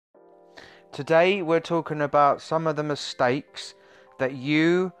Today we're talking about some of the mistakes that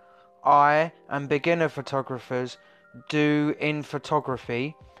you, I, and beginner photographers do in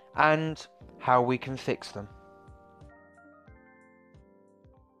photography and how we can fix them.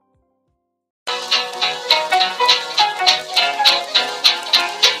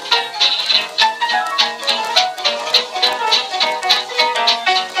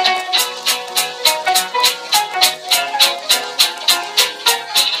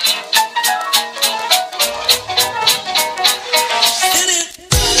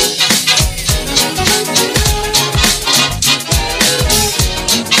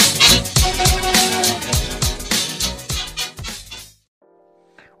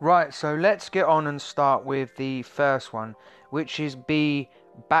 Right, so let's get on and start with the first one, which is be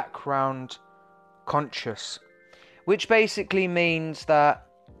background conscious, which basically means that,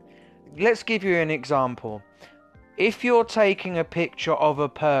 let's give you an example. If you're taking a picture of a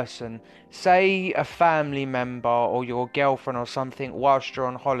person, say a family member or your girlfriend or something, whilst you're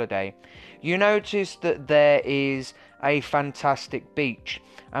on holiday, you notice that there is a fantastic beach,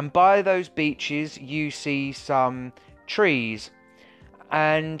 and by those beaches you see some trees,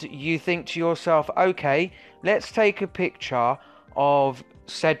 and you think to yourself, okay, let's take a picture of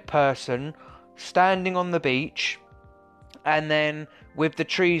said person standing on the beach and then with the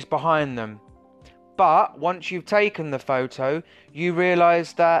trees behind them. But once you've taken the photo, you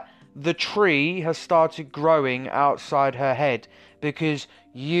realise that the tree has started growing outside her head because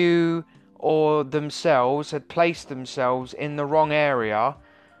you or themselves had placed themselves in the wrong area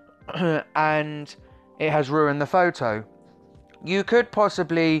and it has ruined the photo. You could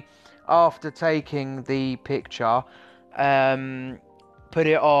possibly, after taking the picture, put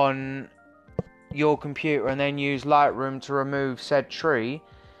it on your computer and then use Lightroom to remove said tree,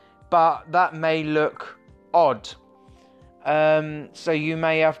 but that may look odd. So you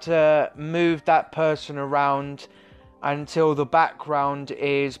may have to move that person around until the background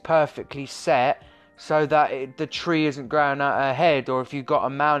is perfectly set so that the tree isn't growing out her head, or if you've got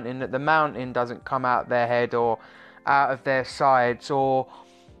a mountain, that the mountain doesn't come out their head or out of their sides, or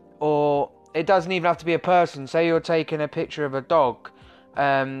it doesn't even have to be a person. Say you're taking a picture of a dog,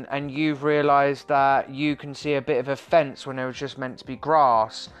 and you've realised that you can see a bit of a fence when it was just meant to be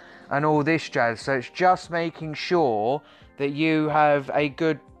grass and all this jazz. So it's just making sure that you have a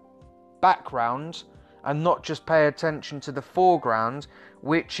good background and not just pay attention to the foreground,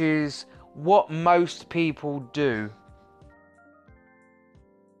 which is what most people do.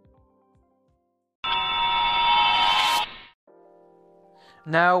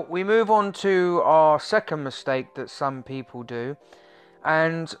 Now we move on to our second mistake that some people do,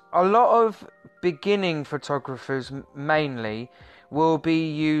 and a lot of beginning photographers mainly will be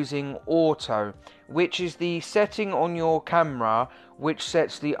using auto, which is the setting on your camera which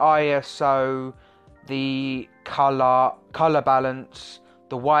sets the ISO, the color balance,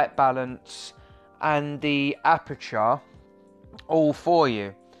 the white balance, and the aperture all for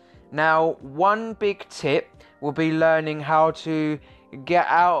you. Now, one big tip will be learning how to get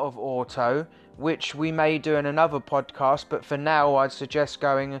out of auto, which we may do in another podcast, but for now I'd suggest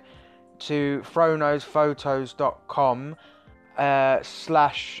going to phronosphotos.com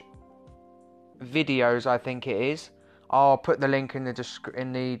 /videos, I think it is. I'll put the link in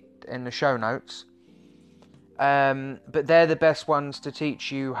the show notes. But they're the best ones to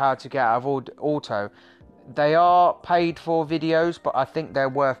teach you how to get out of auto. They are paid for videos, but I think they're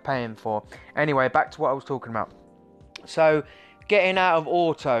worth paying for. Anyway, back to what I was talking about. So, getting out of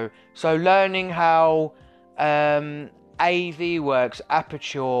auto. So, learning how AV works,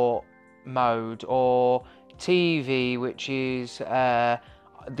 aperture mode, or TV, which is the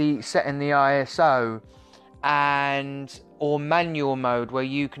setting the ISO, or manual mode where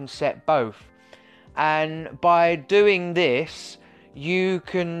you can set both. And by doing this, you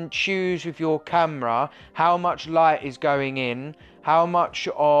can choose with your camera how much light is going in, how much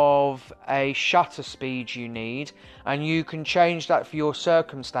of a shutter speed you need, and you can change that for your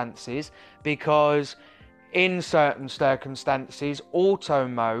circumstances, because in certain circumstances auto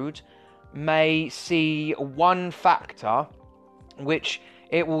mode may see one factor which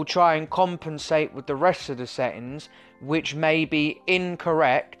it will try and compensate with the rest of the settings, which may be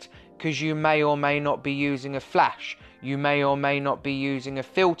incorrect because you may or may not be using a flash, you may or may not be using a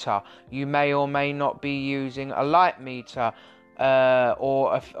filter, you may or may not be using a light meter, and all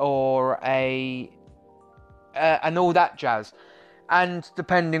that jazz, and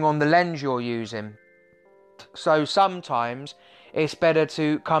depending on the lens you're using. So sometimes it's better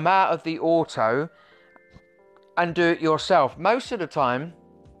to come out of the auto and do it yourself. Most of the time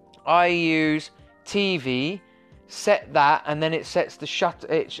I use TV, set that, and then it sets the shutter,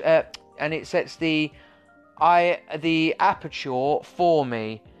 and it sets the aperture for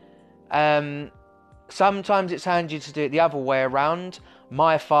me. Sometimes it's handy to do it the other way around.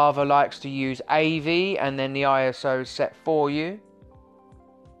 My father likes to use AV and then the ISO is set for you.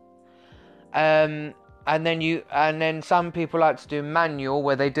 And then some people like to do manual,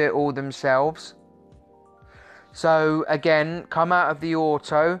 where they do it all themselves. So again, come out of the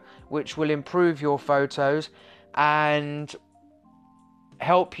auto, which will improve your photos and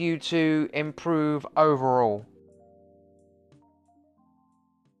help you to improve overall.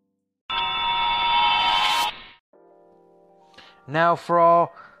 Now for our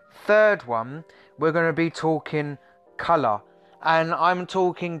third one, we're going to be talking colour. And I'm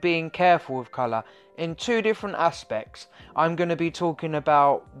talking being careful with colour in two different aspects. I'm going to be talking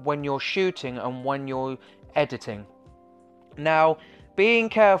about when you're shooting and when you're editing. Now, being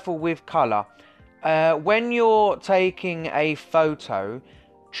careful with colour. When you're taking a photo,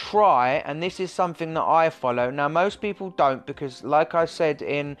 try, and this is something that I follow. Now, most people don't, because like I said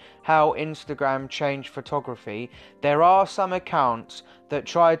in how Instagram changed photography, there are some accounts that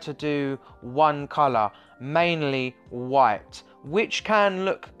try to do one colour, mainly white, which can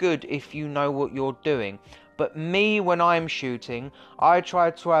look good if you know what you're doing. But me, when I'm shooting, I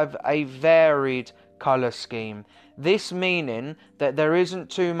try to have a varied colour scheme. This meaning that there isn't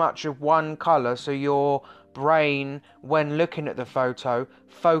too much of one colour, so your brain, when looking at the photo,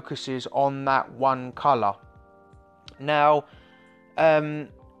 focuses on that one colour. Now,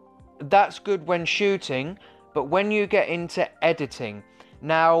 that's good when shooting, but when you get into editing,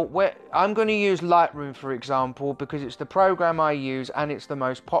 now I'm going to use Lightroom for example, because it's the program I use and it's the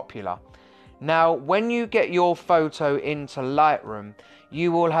most popular. Now, when you get your photo into Lightroom,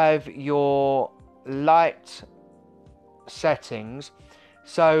 you will have your light settings.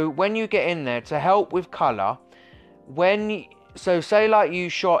 So when you get in there, to help with colour, say like you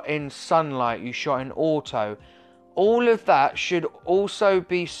shot in sunlight, you shot in auto, all of that should also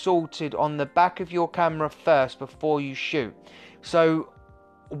be sorted on the back of your camera first before you shoot. So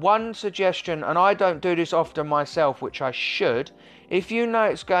one suggestion, and I don't do this often myself, which I should, if you know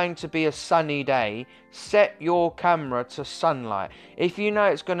it's going to be a sunny day, set your camera to sunlight. If you know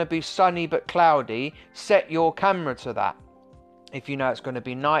it's going to be sunny but cloudy, set your camera to that. If you know it's going to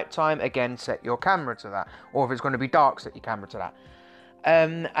be nighttime, again, set your camera to that. Or if it's going to be dark, set your camera to that.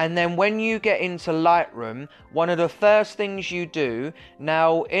 And then when you get into Lightroom, one of the first things you do,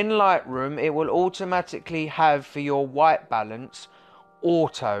 now in Lightroom, it will automatically have for your white balance,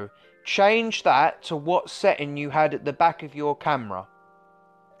 auto. Change that to what setting you had at the back of your camera.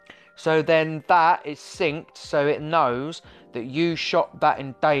 So then that is synced, so it knows that you shot that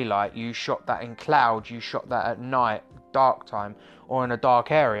in daylight, you shot that in clouds, you shot that at night, dark time, or in a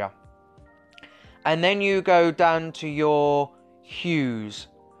dark area. And then you go down to your hues.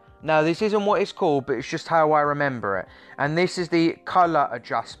 Now this isn't what it's called, but it's just how I remember it. And this is the color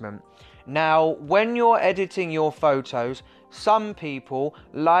adjustment. Now when you're editing your photos, some people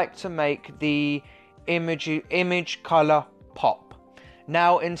like to make the image color pop.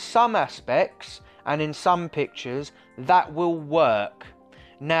 Now in some aspects and in some pictures that will work.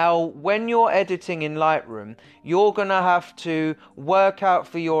 Now when you're editing in Lightroom, you're gonna have to work out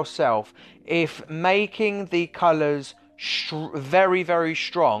for yourself if making the colors very, very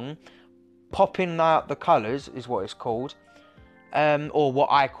strong, popping out the colors is what it's called, or what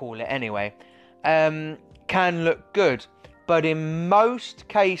I call it anyway, can look good. But in most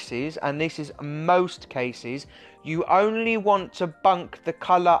cases, and this is most cases, you only want to bunk the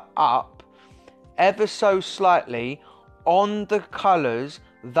colour up ever so slightly on the colours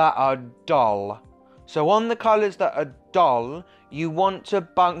that are dull. So on the colours that are dull, you want to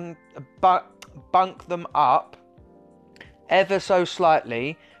bunk them up ever so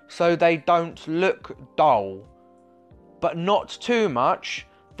slightly so they don't look dull, but not too much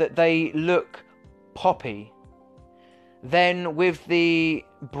that they look poppy. Then with the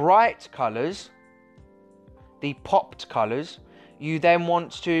bright colours, the popped colours, you then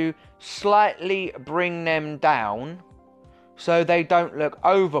want to slightly bring them down so they don't look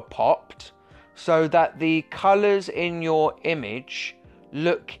over popped, so that the colours in your image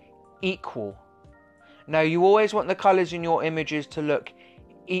look equal. Now you always want the colours in your images to look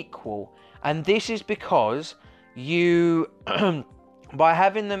equal, and this is because you by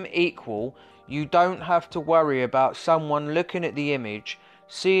having them equal, you don't have to worry about someone looking at the image,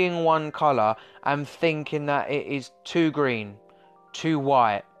 seeing one colour and thinking that it is too green, too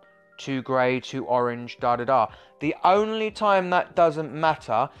white, too grey, too orange, da-da-da. The only time that doesn't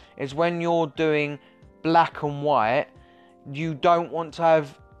matter is when you're doing black and white. You don't want to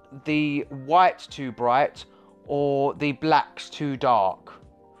have the white too bright or the blacks too dark.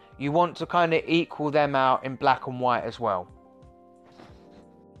 you want to kind of equal them out in black and white as well.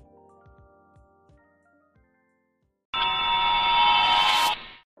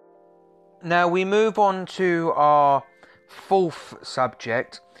 Now we move on to our fourth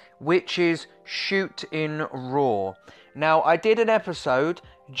subject, which is shoot in RAW. Now I did an episode,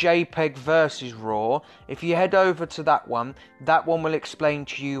 JPEG versus RAW. If you head over to that one will explain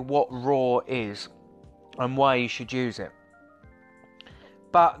to you what RAW is and why you should use it.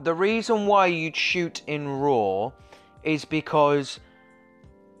 But the reason why you'd shoot in RAW is because,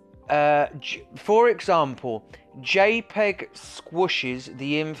 for example, JPEG squishes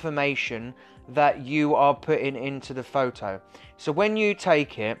the information that you are putting into the photo. So when you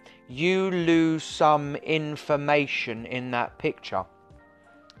take it, you lose some information in that picture.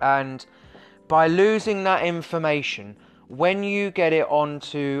 And by losing that information, when you get it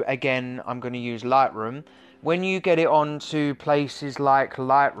onto, again, I'm going to use Lightroom, when you get it onto places like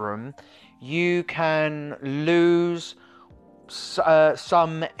Lightroom, you can lose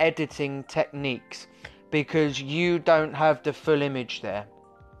some editing techniques because you don't have the full image there.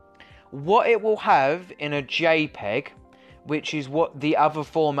 What it will have in a JPEG, which is what the other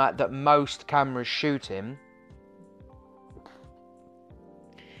format that most cameras shoot in,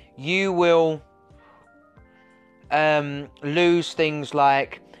 you will lose things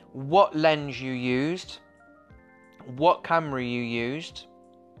like what lens you used, what camera you used,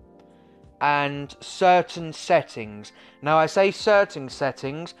 and certain settings. Now I say certain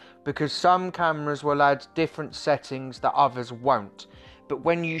settings because some cameras will add different settings that others won't. But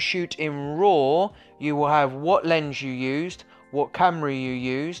when you shoot in RAW, you will have what lens you used, what camera you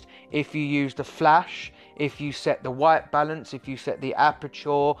used, if you used a flash, if you set the white balance, if you set the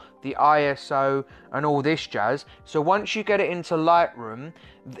aperture, the ISO, and all this jazz. So once you get it into Lightroom,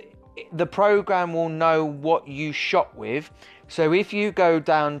 the program will know what you shot with. So if you go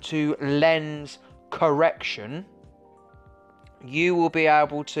down to lens correction, you will be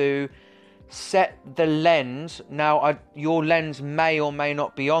able to set the lens. Now your lens may or may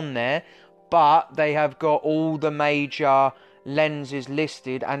not be on there, but they have got all the major lenses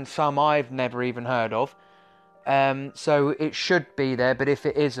listed, and some I've never even heard of. So it should be there, but if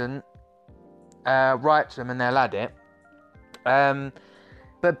it isn't, write to them and they'll add it.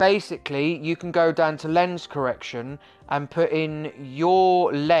 But basically, you can go down to lens correction and put in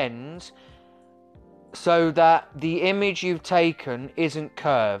your lens so that the image you've taken isn't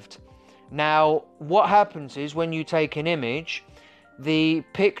curved. Now, what happens is when you take an image, the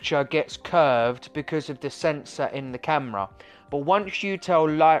picture gets curved because of the sensor in the camera. But once you tell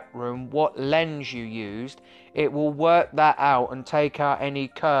Lightroom what lens you used, it will work that out and take out any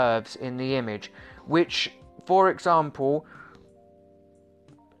curves in the image. Which, for example,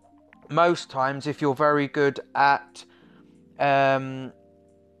 most times, if you're very good at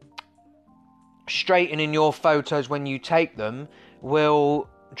straightening your photos when you take them, will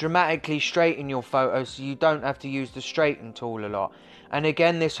dramatically straighten your photos so you don't have to use the straighten tool a lot. And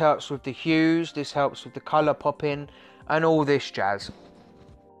again, this helps with the hues, this helps with the colour popping and all this jazz.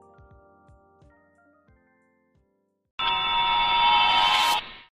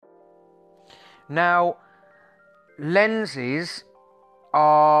 Now, lenses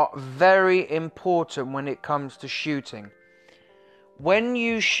are very important when it comes to shooting. When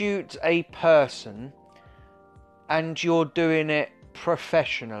you shoot a person and you're doing it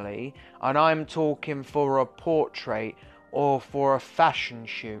professionally, and I'm talking for a portrait or for a fashion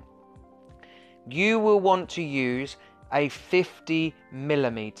shoot, you will want to use a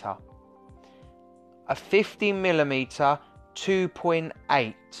 50mm. A 50mm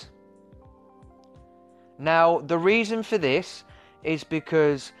 2.8. Now, the reason for this is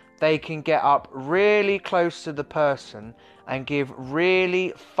because they can get up really close to the person and give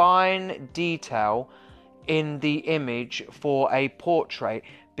really fine detail in the image for a portrait,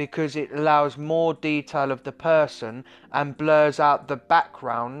 because it allows more detail of the person and blurs out the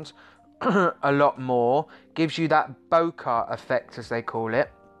background a lot more, gives you that bokeh effect as they call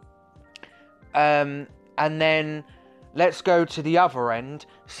it. And then let's go to the other end.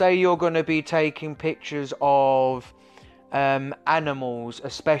 Say you're going to be taking pictures of animals,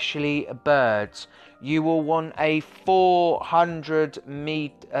 especially birds. You will want a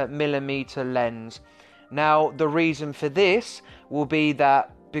 400mm lens. Now, the reason for this will be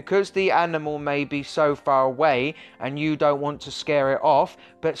that because the animal may be so far away and you don't want to scare it off,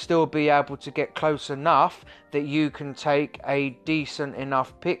 but still be able to get close enough that you can take a decent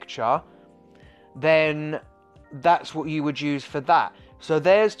enough picture, then that's what you would use for that. So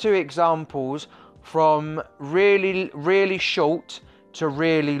there's two examples from really short to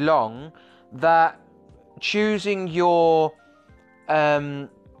really long, that choosing your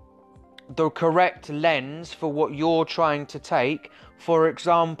the correct lens for what you're trying to take. For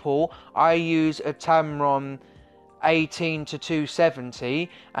example, I use a Tamron 18 to 270,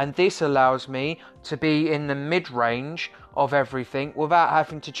 and this allows me to be in the mid-range of everything without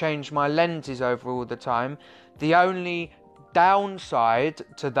having to change my lenses over all the time. The only downside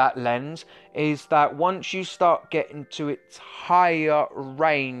to that lens is that once you start getting to its higher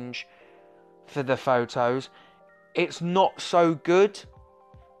range for the photos, it's not so good,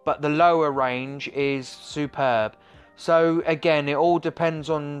 but the lower range is superb. So again, it all depends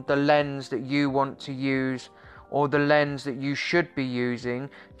on the lens that you want to use, or the lens that you should be using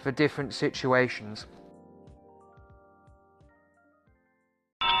for different situations.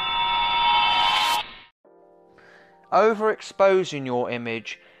 Overexposing your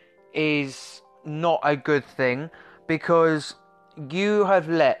image is not a good thing, because you have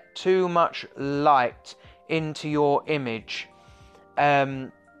let too much light into your image,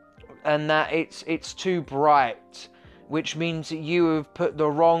 and that it's too bright, which means that you have put the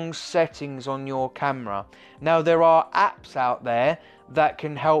wrong settings on your camera. Now, there are apps out there that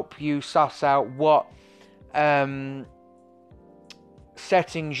can help you suss out what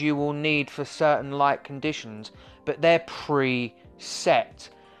settings you will need for certain light conditions, but they're pre-set.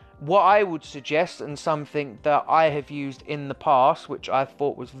 What I would suggest, and something that I have used in the past, which I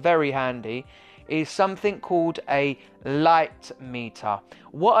thought was very handy, is something called a light meter.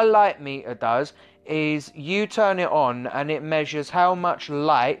 What a light meter does is you turn it on and it measures how much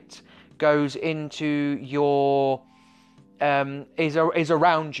light goes into your is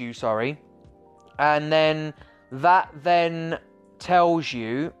around you, and then that then tells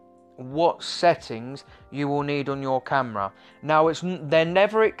you what settings you will need on your camera. Now, they're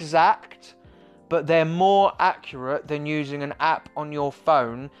never exact, but they're more accurate than using an app on your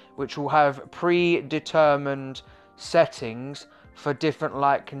phone, which will have predetermined settings for different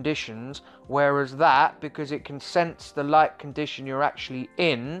light conditions, whereas that, because it can sense the light condition you're actually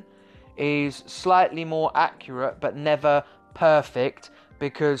in, is slightly more accurate but never perfect,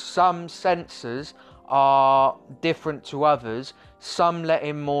 because some sensors are different to others. Some let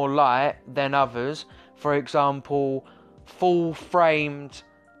in more light than others. For example, full framed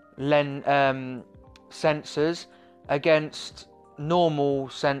sensors against normal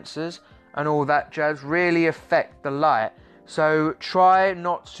sensors and all that jazz really affect the light. So try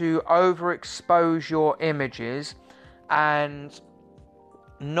not to overexpose your images and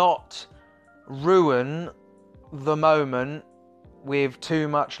not ruin the moment with too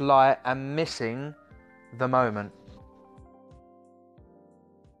much light and missing the moment.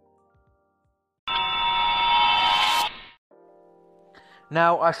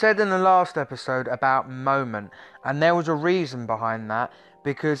 Now, I said in the last episode about moment, and there was a reason behind that,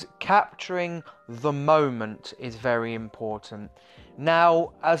 because capturing the moment is very important.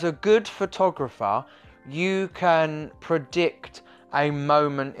 Now, as a good photographer, you can predict a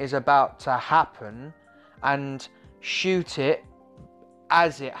moment is about to happen and shoot it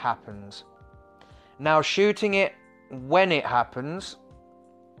as it happens. Now, shooting it when it happens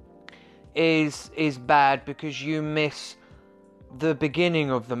is bad, because you miss the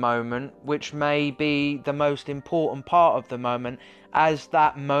beginning of the moment, which may be the most important part of the moment, as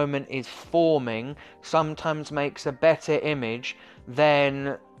that moment is forming, sometimes makes a better image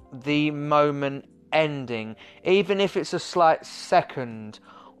than the moment ending, even if it's a slight second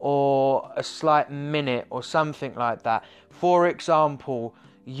or a slight minute or something like that. For example,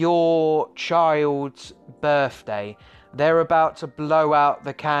 your child's birthday, they're about to blow out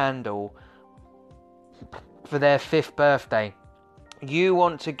the candle for their 5th birthday. You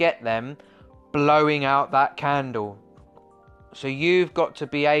want to get them blowing out that candle. So you've got to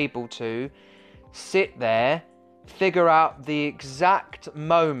be able to sit there, figure out the exact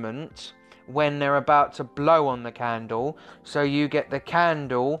moment when they're about to blow on the candle, so you get the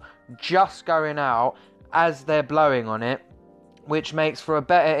candle just going out as they're blowing on it, which makes for a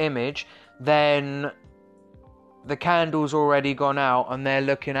better image than the candle's already gone out and they're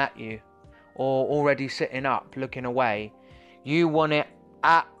looking at you, or already sitting up looking away. You want it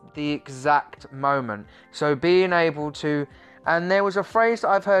at the exact moment. So being able to, and there was a phrase that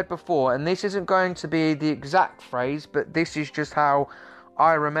I've heard before, and this isn't going to be the exact phrase, but this is just how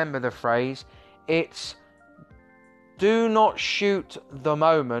I remember the phrase. It's, do not shoot the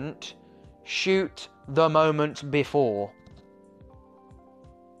moment, shoot the moment before.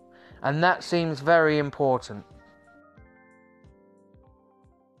 And that seems very important.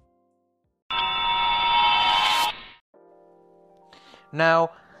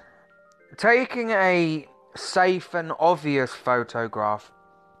 Now, taking a safe and obvious photograph.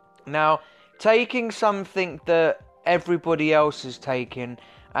 Now, taking something that everybody else is taking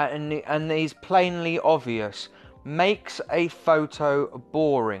and is plainly obvious makes a photo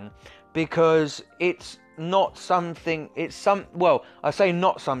boring, because it's not something, I say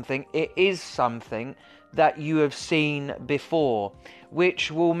not something, it is something that you have seen before,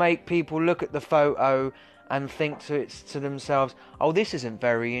 which will make people look at the photo and think to themselves, oh, this isn't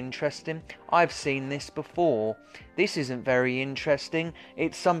very interesting, I've seen this before, this isn't very interesting,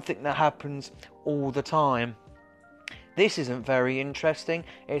 it's something that happens all the time. This isn't very interesting,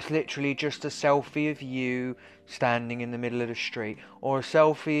 it's literally just a selfie of you standing in the middle of the street, or a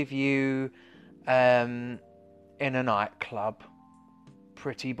selfie of you in a nightclub.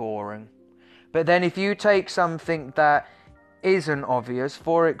 Pretty boring. But then if you take something that isn't obvious,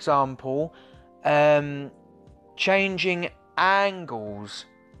 for example, changing angles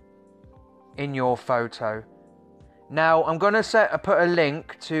in your photo. Now, I'm going to put a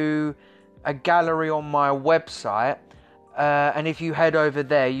link to a gallery on my website, and if you head over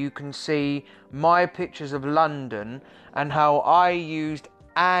there, you can see my pictures of London and how I used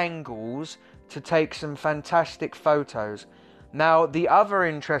angles to take some fantastic photos. Now, the other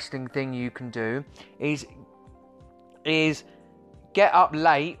interesting thing you can do is get up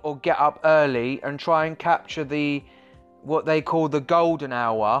late or get up early and try and capture what they call the golden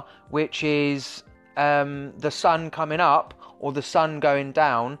hour, which is the sun coming up or the sun going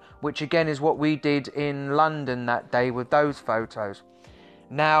down, which again is what we did in London that day with those photos.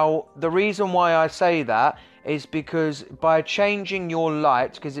 Now, the reason why I say that is because by changing your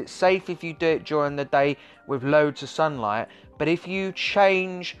light, because it's safe if you do it during the day with loads of sunlight, but if you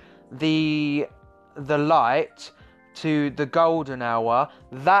change the light to the golden hour,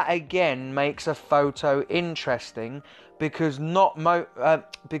 that again makes a photo interesting, because not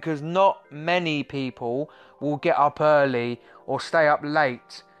many people will get up early or stay up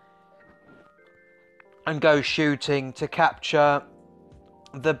late and go shooting to capture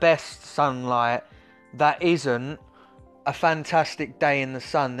the best sunlight that isn't a fantastic day in the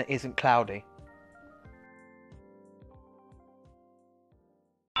sun that isn't cloudy.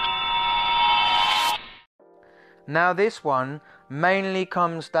 Now this one mainly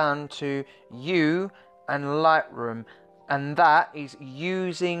comes down to you and Lightroom, and that is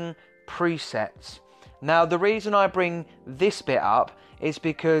using presets. Now the reason I bring this bit up is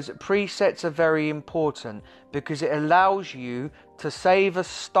because presets are very important, because it allows you to save a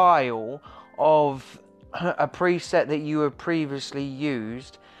style of a preset that you have previously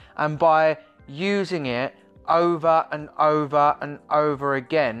used, and by using it over and over and over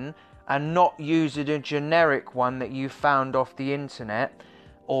again, and not using a generic one that you found off the internet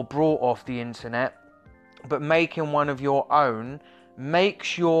or brought off the internet, but making one of your own,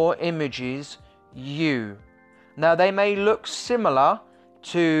 makes your images you. Now they may look similar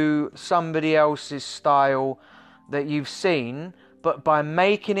to somebody else's style that you've seen, but by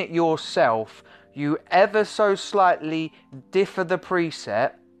making it yourself, you ever so slightly differ the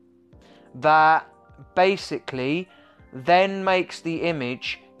preset that basically then makes the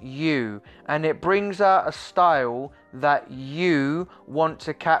image you, and it brings out a style that you want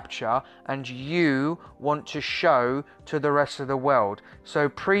to capture and you want to show to the rest of the world. So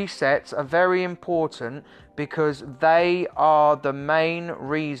presets are very important, because they are the main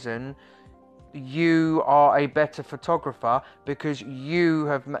reason you are a better photographer, because you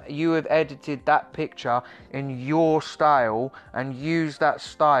have edited that picture in your style and used that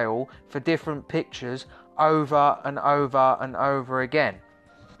style for different pictures over and over and over again.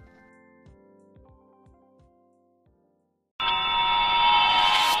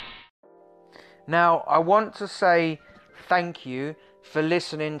 Now, I want to say thank you for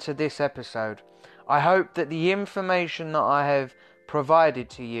listening to this episode. I hope that the information that I have provided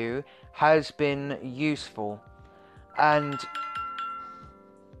to you has been useful. And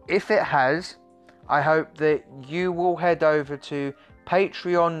if it has, I hope that you will head over to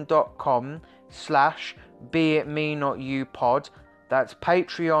patreon.com/beitmenotyoupod. That's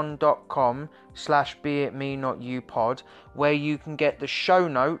patreon.com/beitmenotyoupod, where you can get the show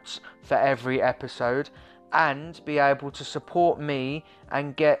notes for every episode and be able to support me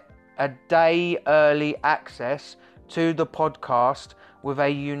and get a day early access to the podcast with a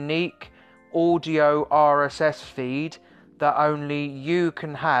unique audio RSS feed that only you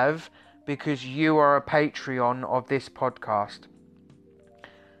can have, because you are a Patreon of this podcast.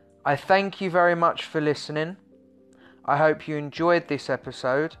 I thank you very much for listening. I hope you enjoyed this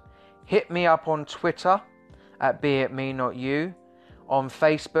episode. Hit me up on Twitter at beitmenotYou, on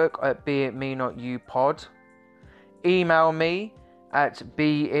Facebook at beitmenotyoupod. Email me at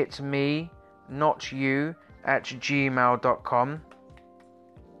beitmenotYou@gmail.com.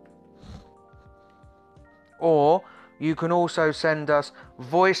 Or You can also send us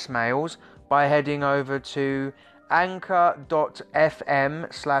voicemails by heading over to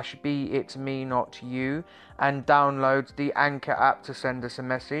anchor.fm/beitmenot.you and download the Anchor app to send us a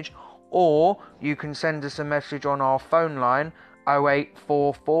message. Or you can send us a message on our phone line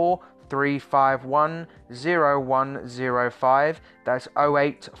 0844 351 0105. That's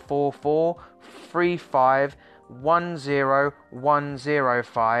 0844 351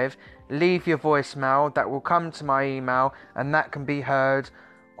 0105. Leave your voicemail, that will come to my email, and that can be heard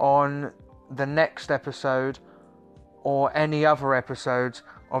on the next episode or any other episodes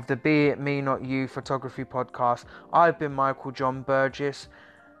of the Be It Me Not You photography podcast. I've been Michael John Burgess.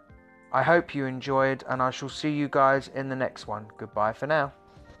 I hope you enjoyed, and I shall see you guys in the next one. Goodbye for now.